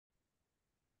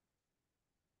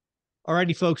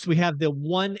Alrighty, folks, we have the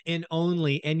one and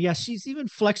only. And yes, she's even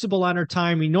flexible on her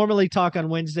time. We normally talk on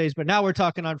Wednesdays, but now we're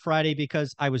talking on Friday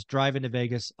because I was driving to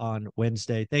Vegas on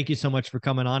Wednesday. Thank you so much for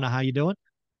coming on. How you doing?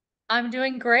 I'm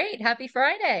doing great. Happy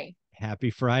Friday.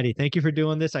 Happy Friday. Thank you for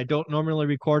doing this. I don't normally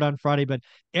record on Friday, but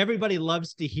everybody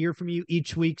loves to hear from you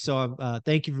each week. So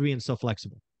thank you for being so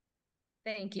flexible.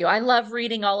 Thank you. I love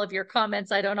reading all of your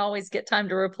comments. I don't always get time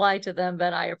to reply to them,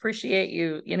 but I appreciate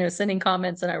you sending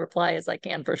comments and I reply as I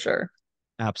can for sure.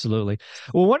 Absolutely.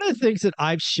 Well, one of the things that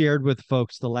I've shared with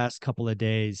folks the last couple of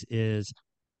days is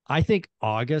I think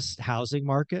August housing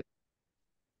market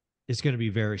is going to be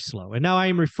very slow. And now I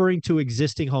am referring to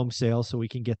existing home sales, so we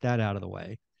can get that out of the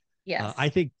way. I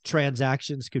Yes. think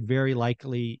transactions could very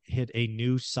likely hit a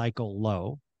new cycle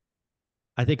low.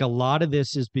 I think a lot of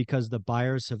this is because the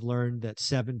buyers have learned that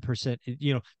 7%,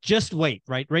 just wait,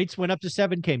 right? Rates went up to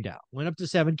seven, came down, went up to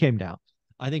seven, came down.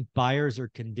 I think buyers are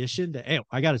conditioned to, hey,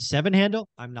 I got a seven handle.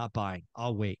 I'm not buying.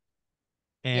 I'll wait.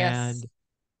 Yes. And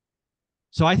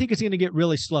so I think it's going to get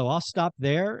really slow. I'll stop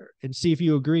there and see if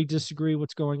you agree, disagree,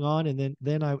 what's going on, and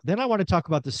then I want to talk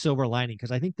about the silver lining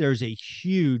because I think there's a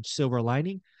huge silver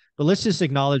lining. But let's just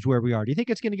acknowledge where we are. Do you think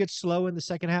it's going to get slow in the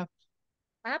second half?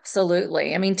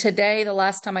 Absolutely. I mean, today, the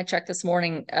last time I checked this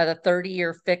morning, the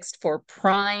 30-year fixed for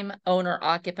prime owner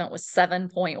occupant was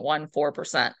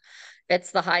 7.14%.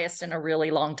 It's the highest in a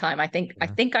really long time. I Yeah.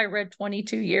 think I read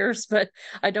 22 years, but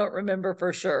I don't remember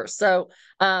for sure. So,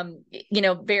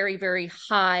 very, very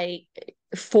high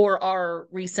for our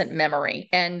recent memory.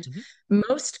 And Mhm.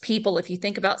 most people, if you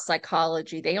think about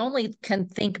psychology, they only can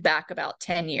think back about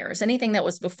 10 years. Anything that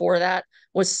was before that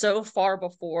was so far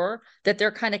before that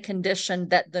they're kind of conditioned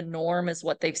that the norm is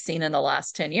what they've seen in the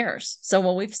last 10 years. So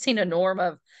when we've seen a norm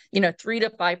of, 3 to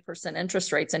 5%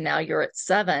 interest rates, and now you're at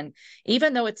seven,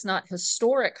 even though it's not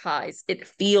historic highs, it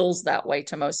feels that way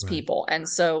to most Right. people. And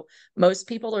so most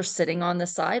people are sitting on the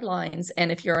sidelines. And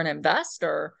if you're an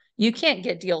investor, you can't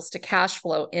get deals to cash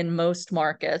flow in most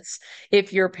markets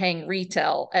if you're paying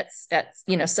retail at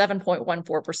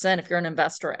 7.14%. If you're an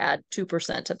investor, add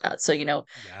 2% to that. So, Yeah.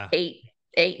 eight,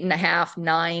 8.5,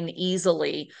 nine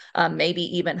easily, maybe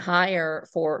even higher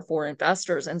for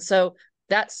investors. And so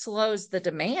that slows the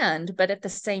demand. But at the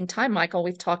same time, Michael,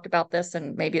 we've talked about this,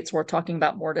 and maybe it's worth talking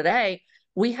about more today.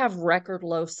 We have record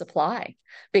low supply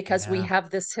because we Yeah. have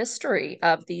this history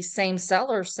of these same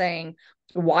sellers saying,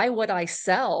 why would I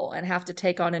sell and have to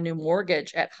take on a new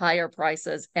mortgage at higher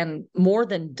prices and more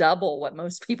than double what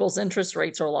most people's interest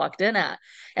rates are locked in at?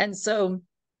 And so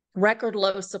record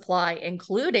low supply,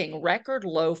 including record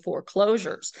low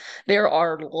foreclosures. There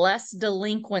are less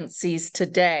delinquencies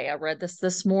today. I read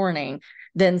this morning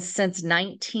than since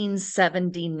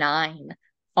 1979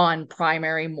 on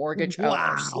primary mortgage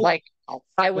owners. Wow. Like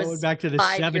I Going was back to the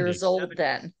 5 years 70s. old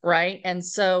then, right? And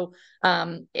so,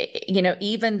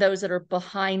 even those that are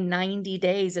behind 90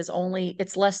 days it's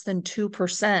less than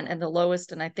 2% and the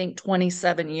lowest in, I think,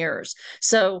 27 years.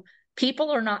 So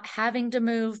people are not having to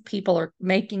move. People are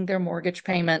making their mortgage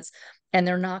payments and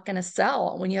they're not going to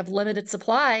sell. When you have limited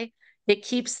supply, it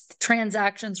keeps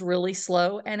transactions really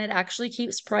slow and it actually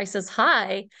keeps prices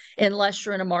high unless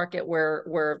you're in a market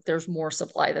where there's more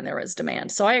supply than there is demand.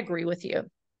 So I agree with you.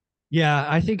 Yeah,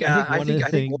 I think Yeah, I one of think the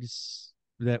I think things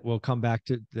that will come back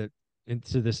to that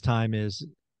into this time is,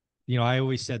 I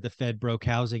always said the Fed broke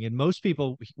housing, and most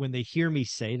people when they hear me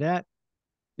say that,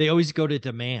 they always go to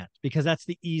demand because that's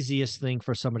the easiest thing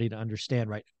for somebody to understand,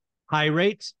 right? High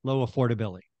rates, low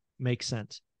affordability. Makes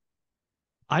sense.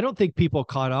 I don't think people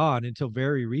caught on until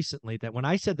very recently that when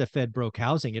I said the Fed broke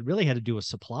housing, it really had to do with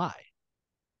supply.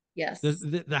 The, Yes.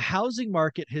 the, the housing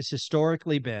market has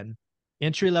historically been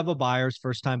entry level buyers,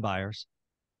 first time buyers,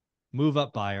 move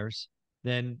up buyers,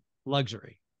 then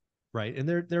luxury, right? And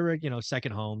there are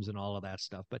second homes and all of that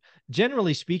stuff. But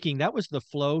generally speaking, that was the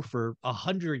flow for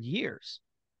 100 years.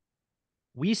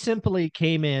 We simply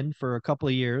came in for a couple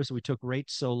of years. We took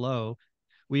rates so low.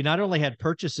 We not only had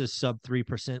purchases sub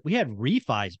 3%, we had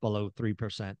refis below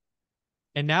 3%.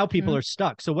 And now people Mhm. are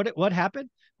stuck. So what happened?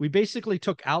 We basically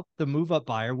took out the move up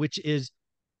buyer, which is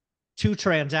two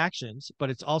transactions, but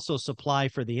it's also supply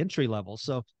for the entry level.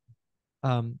 So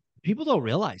people don't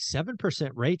realize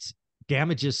 7% rates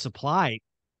damages supply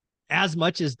as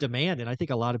much as demand. And I think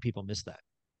a lot of people miss that.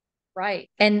 Right.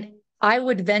 And I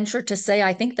would venture to say,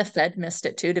 I think the Fed missed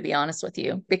it too, to be honest with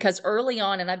you, because early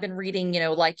on, and I've been reading,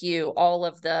 like you, all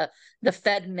of the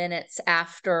Fed minutes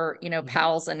after, Mm-hmm.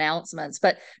 Powell's announcements.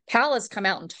 But Powell has come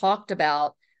out and talked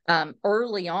about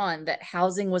early on that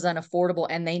housing was unaffordable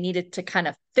and they needed to kind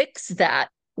of fix that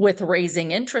with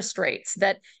raising interest rates,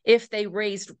 that if they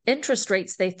raised interest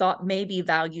rates, they thought maybe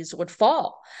values would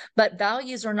fall. But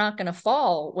values are not going to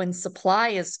fall when supply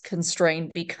is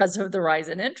constrained because of the rise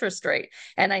in interest rate.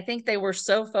 And I think they were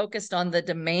so focused on the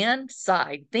demand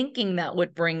side, thinking that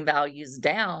would bring values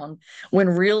down, when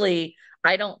really,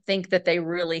 I don't think that they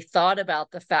really thought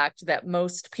about the fact that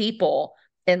most people,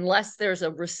 unless there's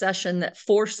a recession that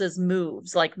forces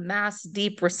moves, like mass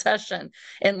deep recession,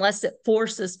 unless it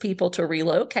forces people to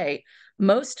relocate,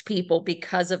 most people,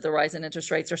 because of the rise in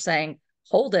interest rates, are saying,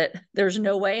 hold it, there's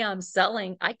no way I'm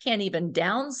selling. I can't even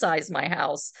downsize my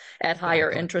house at higher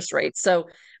Exactly. interest rates. So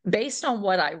based on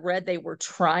what I read they were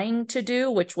trying to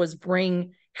do, which was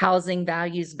bring housing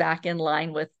values back in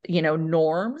line with,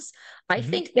 norms, I Mm-hmm.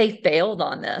 think they failed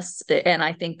on this. And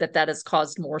I think that has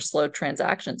caused more slow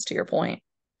transactions, to your point.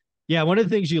 Yeah, one of the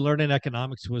things you learn in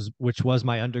economics which was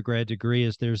my undergrad degree,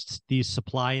 is there's these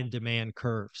supply and demand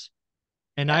curves.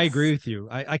 And I agree Yes. with you.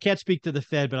 I can't speak to the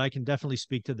Fed, but I can definitely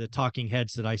speak to the talking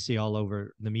heads that I see all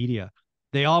over the media.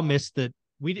 They all missed that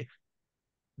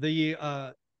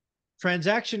the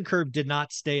transaction curve did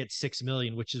not stay at 6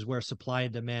 million, which is where supply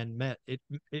and demand met. It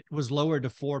was lowered to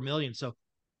 4 million. So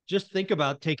just think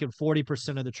about taking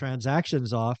 40% of the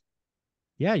transactions off.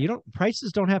 Yeah,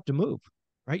 prices don't have to move,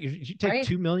 right? You take Right.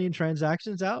 2 million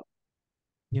transactions out,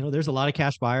 there's a lot of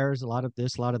cash buyers, a lot of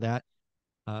this, a lot of that.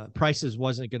 Prices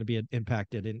wasn't going to be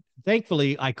impacted. And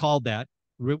thankfully, I called that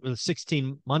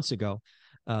 16 months ago.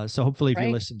 So hopefully, if you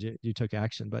Right. listened, you took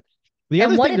action. But the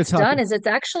And other what thing to it's talk. done is it's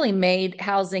actually made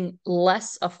housing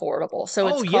less affordable. So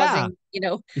Oh it's yeah, causing,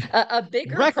 a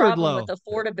bigger record problem with low.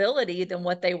 affordability than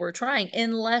what they were trying,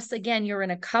 unless, again, you're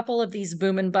in a couple of these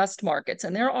boom and bust markets.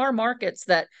 And there are markets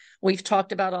that we've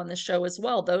talked about on the show as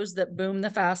well. Those that boom the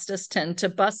fastest tend to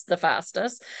bust the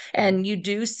fastest. Mhm. And you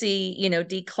do see,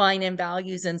 decline in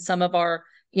values in some of our,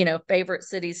 favorite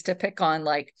cities to pick on,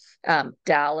 like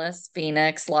Dallas,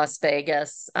 Phoenix, Las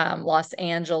Vegas, Los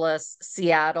Angeles,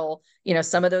 Seattle.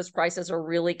 Some of those prices are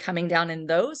really coming down in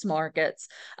those markets.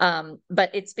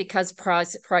 But it's because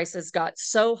prices got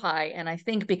so high. And I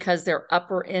think because they're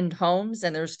upper end homes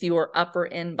and there's fewer upper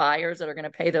end buyers that are going to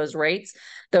pay those rates,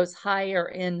 those higher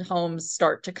end homes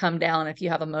start to come down if you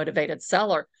have a motivated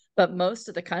seller. But most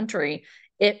of the country,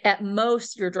 at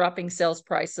most, you're dropping sales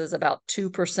prices about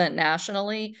 2%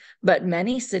 nationally, but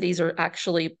many cities are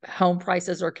actually, home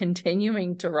prices are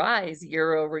continuing to rise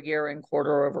year over year and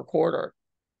quarter over quarter.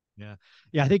 Yeah,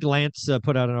 yeah. I think Lance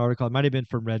put out an article. It might have been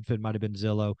from Redfin, might have been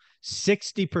Zillow.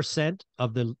 60%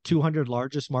 of the 200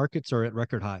 largest markets are at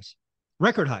record highs.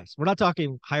 Record highs. We're not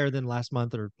talking higher than last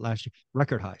month or last year.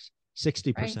 Record highs. Right.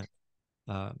 60%.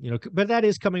 But that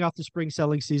is coming off the spring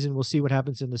selling season. We'll see what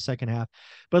happens in the second half.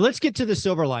 But let's get to the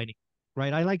silver lining,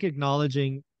 right? I like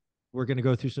acknowledging we're going to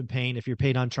go through some pain. If you're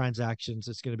paid on transactions,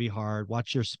 it's going to be hard.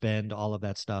 Watch your spend, all of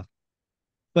that stuff.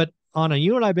 But Anna,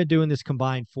 you and I have been doing this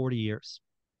combined 40 years.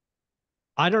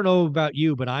 I don't know about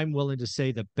you, but I'm willing to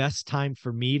say the best time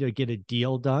for me to get a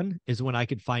deal done is when I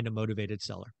could find a motivated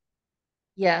seller.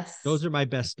 Yes, Those are my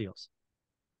best deals.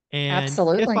 And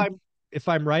absolutely. if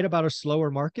I'm right about a slower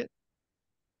market,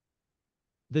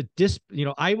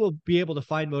 I will be able to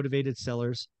find motivated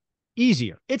sellers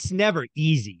easier. It's never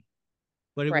easy,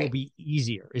 but it will Right. be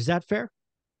easier. Is that fair?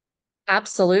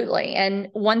 Absolutely. And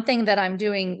one thing that I'm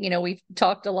doing, we've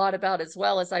talked a lot about as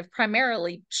well, is I've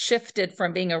primarily shifted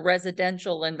from being a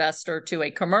residential investor to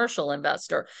a commercial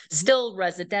investor, Mm-hmm. still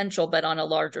residential, but on a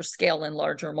larger scale and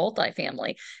larger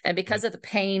multifamily. And because Right. of the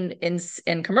pain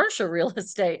in commercial real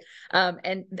estate,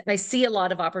 and I see a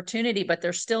lot of opportunity, but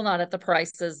they're still not at the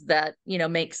prices that,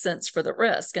 make sense for the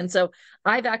risk. And so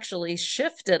I've actually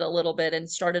shifted a little bit and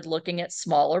started looking at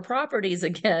smaller properties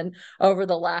again over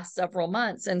the last several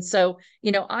months. And so,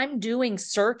 I'm doing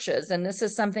searches, and this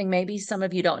is something maybe some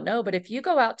of you don't know, but if you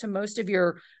go out to most of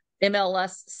your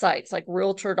MLS sites like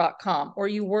realtor.com, or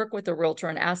you work with a realtor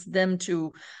and ask them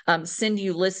to send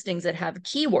you listings that have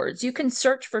keywords, you can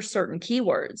search for certain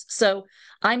keywords. So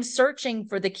I'm searching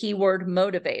for the keyword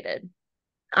motivated.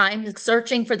 I'm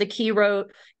searching for the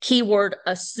keyword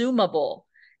assumable,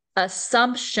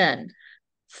 assumption,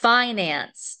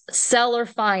 finance, seller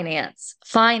finance,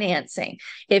 financing.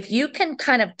 If you can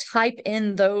kind of type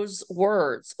in those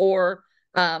words, or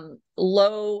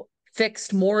low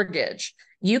fixed mortgage,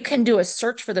 you can do a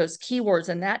search for those keywords,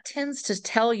 and that tends to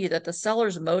tell you that the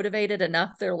seller's motivated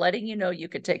enough. They're letting you know you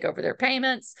could take over their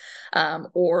payments,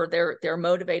 or they're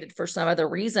motivated for some other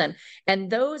reason. And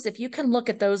those, if you can look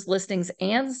at those listings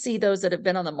and see those that have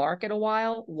been on the market a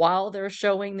while they're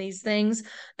showing these things,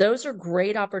 those are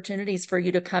great opportunities for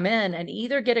you to come in and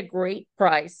either get a great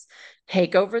price,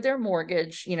 take over their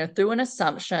mortgage, through an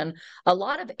assumption. A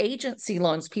lot of agency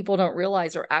loans, people don't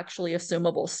realize, are actually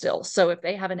assumable still. So if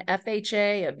they have an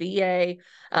FHA, a VA,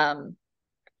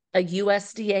 a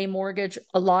USDA mortgage,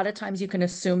 a lot of times you can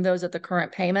assume those at the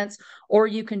current payments, or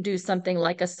you can do something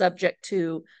like a subject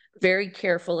to, very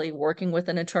carefully working with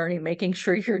an attorney, making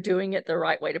sure you're doing it the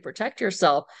right way to protect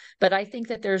yourself. But I think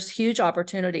that there's huge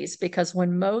opportunities, because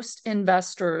when most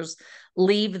investors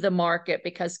leave the market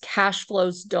because cash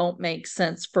flows don't make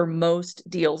sense for most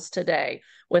deals today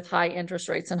with high interest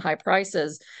rates and high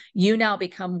prices, you now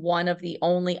become one of the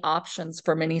only options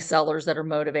for many sellers that are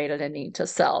motivated and need to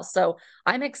sell. So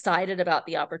I'm excited about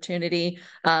the opportunity.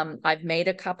 I've made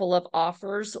a couple of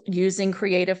offers using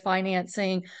creative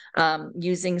financing,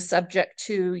 using subject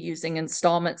to, using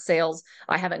installment sales.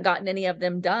 I haven't gotten any of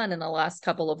them done in the last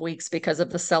couple of weeks because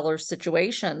of the seller's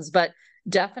situations, but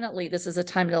definitely this is a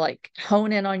time to like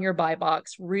hone in on your buy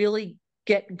box, really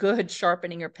get good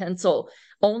sharpening your pencil,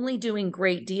 only doing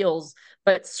great deals,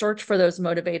 but search for those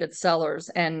motivated sellers,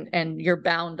 and you're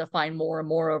bound to find more and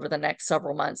more over the next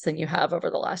several months than you have over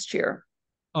the last year.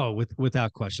 Oh,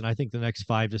 without question. I think the next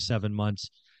 5 to 7 months,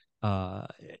 uh,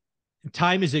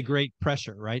 time is a great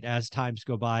pressure, right? As times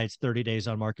go by, it's 30 days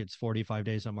on market, it's 45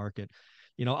 days on market.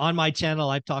 On my channel,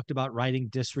 I've talked about writing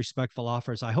disrespectful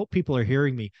offers. I hope people are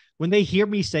hearing me. When they hear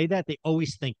me say that, they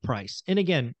always think price. And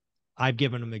again, I've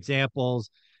given them examples,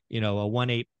 a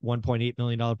 $1.8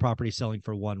 million property selling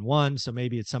for 1.1. So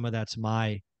maybe it's some of that's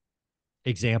my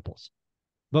examples.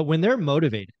 But when they're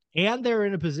motivated and they're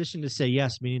in a position to say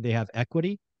yes, meaning they have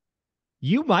equity,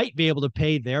 you might be able to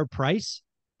pay their price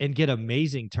and get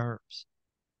amazing terms.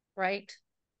 Right.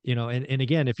 And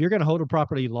again, if you're going to hold a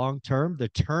property long term, the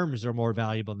terms are more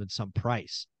valuable than some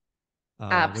price. What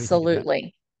do you think of that?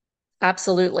 Absolutely.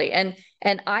 Absolutely. And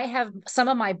I have some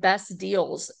of my best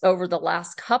deals over the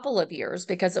last couple of years,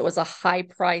 because it was a high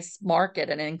price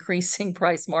market, an increasing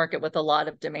price market with a lot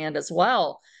of demand as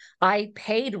well. I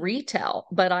paid retail,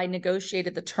 but I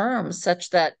negotiated the terms such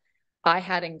that I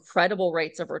had incredible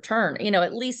rates of return,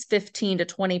 at least 15 to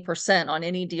 20% on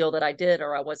any deal that I did,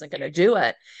 or I wasn't going to do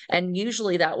it. And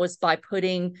usually that was by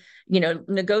putting,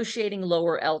 negotiating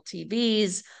lower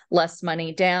LTVs, less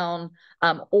money down,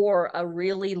 or a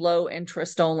really low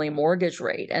interest only mortgage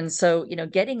rate. And so,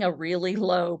 getting a really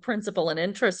low principal and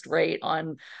interest rate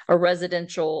on a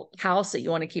residential house that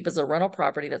you want to keep as a rental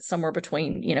property that's somewhere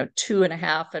between,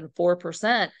 2.5% and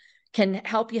 4%, can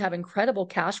help you have incredible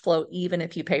cash flow, even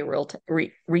if you pay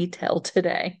retail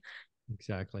today.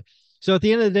 Exactly. So at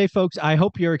the end of the day, folks, I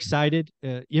hope you're excited.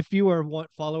 If you are one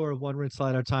follower of One Rent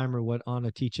Slide at a Time, or what Anna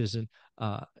teaches, and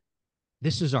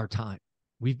this is our time.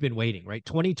 We've been waiting, right?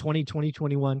 2020,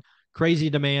 2021, crazy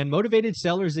demand. Motivated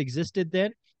sellers existed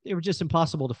then. They were just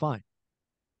impossible to find.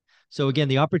 So again,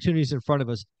 the opportunity is in front of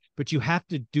us, but you have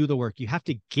to do the work. You have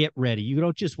to get ready. You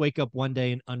don't just wake up one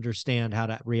day and understand how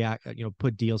to react,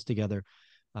 put deals together.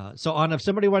 So Anna, if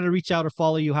somebody wanted to reach out or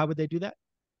follow you, how would they do that?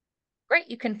 Great.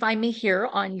 You can find me here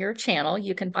on your channel.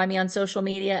 You can find me on social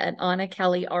media at Anna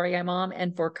Kelly REI Mom.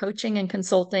 And for coaching and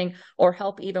consulting or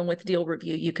help even with deal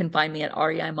review, you can find me at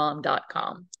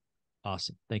reimom.com.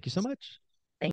 Awesome. Thank you so much.